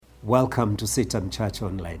Welcome to Satan Church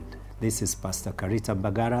Online. This is Pastor Karita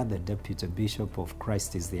Mbagara, the Deputy Bishop of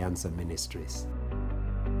Christ is the Answer Ministries.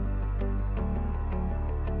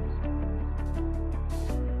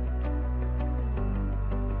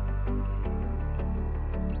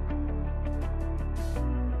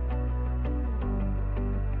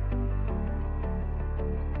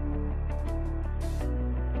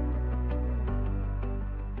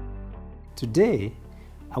 Today,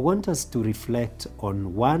 I want us to reflect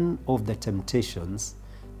on one of the temptations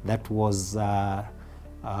that was that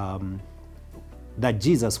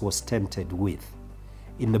Jesus was tempted with.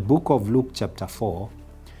 In the book of Luke chapter 4,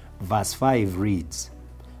 verse 5 reads,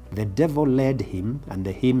 "The devil led him," and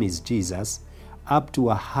the him is Jesus, "up to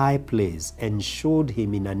a high place and showed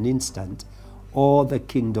him in an instant all the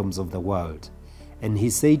kingdoms of the world. And he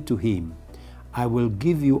said to him, I will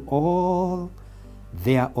give you all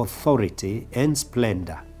their authority and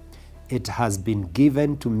splendor. It has been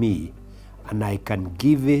given to me, and I can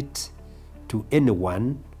give it to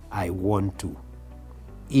anyone I want to.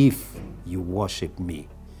 If you worship me,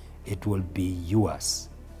 it will be yours."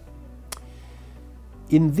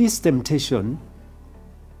 In this temptation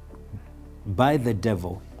by the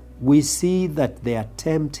devil, we see that the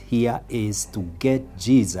attempt here is to get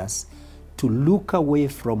Jesus to look away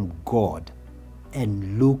from God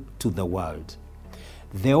and look to the world.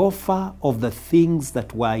 The offer of the things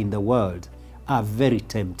that were in the world are very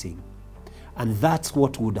tempting. And that's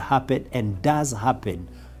what would happen and does happen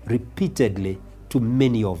repeatedly to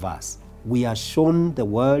many of us. We are shown the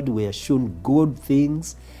world, we are shown good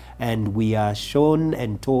things, and we are shown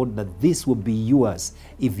and told that this will be yours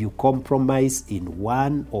if you compromise in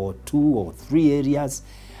one or two or three areas,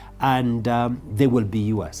 and they will be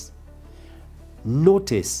yours.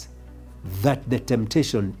 Notice that the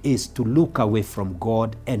temptation is to look away from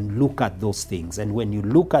God and look at those things. And when you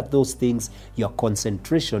look at those things, your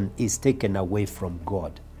concentration is taken away from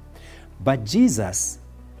God. But Jesus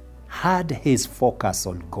had his focus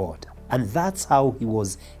on God, and that's how he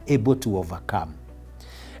was able to overcome.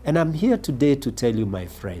 And I'm here today to tell you, my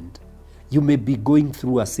friend, you may be going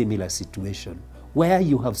through a similar situation where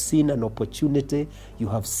you have seen an opportunity, you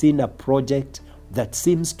have seen a project that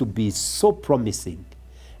seems to be so promising,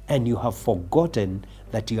 and you have forgotten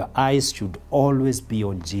that your eyes should always be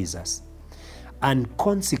on Jesus. And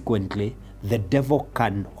consequently, the devil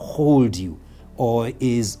can hold you or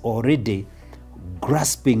is already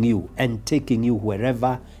grasping you and taking you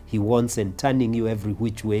wherever he wants and turning you every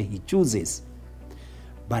which way he chooses.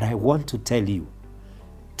 But I want to tell you,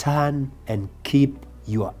 turn and keep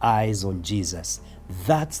your eyes on Jesus.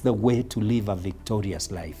 That's the way to live a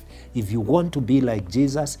victorious life. If you want to be like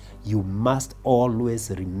Jesus, you must always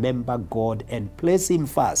remember God and place him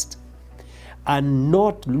first, and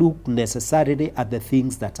not look necessarily at the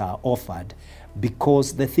things that are offered,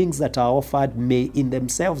 because the things that are offered may in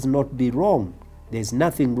themselves not be wrong. There's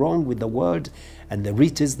nothing wrong with the world and the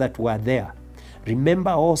riches that were there.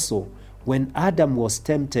 Remember also, when Adam was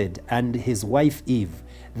tempted and his wife Eve,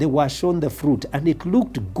 they were shown the fruit and it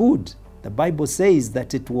looked good. The Bible says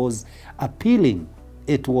that it was appealing,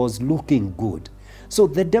 it was looking good. So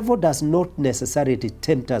the devil does not necessarily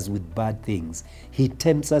tempt us with bad things. He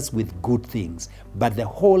tempts us with good things. But the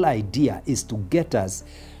whole idea is to get us,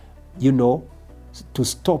 to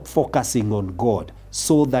stop focusing on God,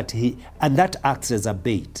 so that and that acts as a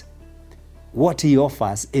bait. What he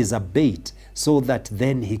offers is a bait so that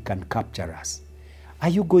then he can capture us. Are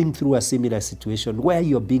you going through a similar situation where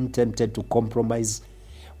you're being tempted to compromise,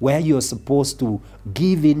 where you're supposed to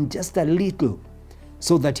give in just a little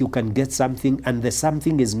so that you can get something, and the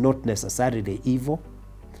something is not necessarily evil,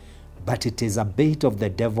 but it is a bait of the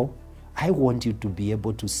devil? I want you to be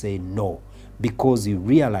able to say no, because you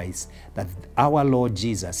realize that our Lord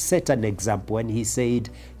Jesus set an example and he said,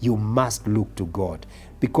 you must look to God.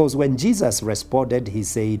 Because when Jesus responded, he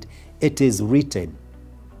said, it is written,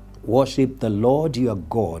 worship the Lord your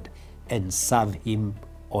God and serve him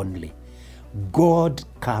only. God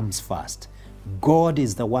comes first. God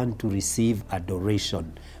is the one to receive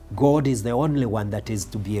adoration. God is the only one that is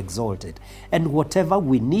to be exalted. And whatever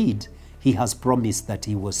we need, he has promised that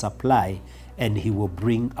he will supply and he will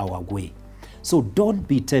bring our way. So don't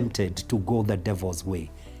be tempted to go the devil's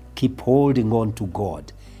way. Keep holding on to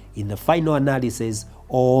God. In the final analysis,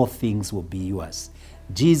 all things will be yours.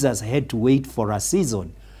 Jesus had to wait for a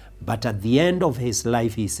season, but at the end of his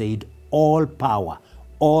life, he said, all power,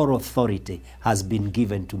 all authority has been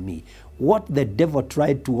given to me. What the devil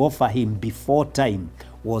tried to offer him before time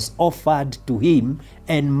was offered to him,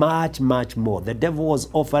 and much, much more. The devil was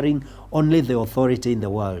offering only the authority in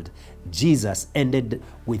the world. Jesus ended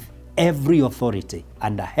with every authority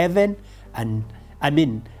under heaven and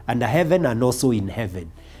under heaven and also in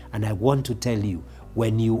heaven. And I want to tell you,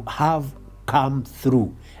 when you have come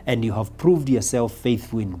through and you have proved yourself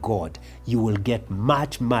faithful in God, you will get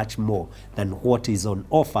much, much more than what is on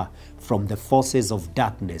offer from the forces of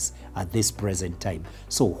darkness at this present time.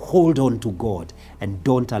 So hold on to God and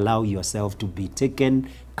don't allow yourself to be taken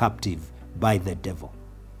captive by the devil.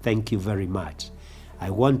 Thank you very much. I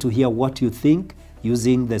want to hear what you think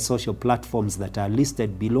using the social platforms that are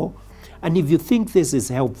listed below. And if you think this is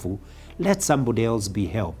helpful, let somebody else be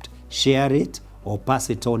helped. Share it or pass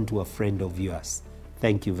it on to a friend of yours.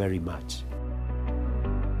 Thank you very much.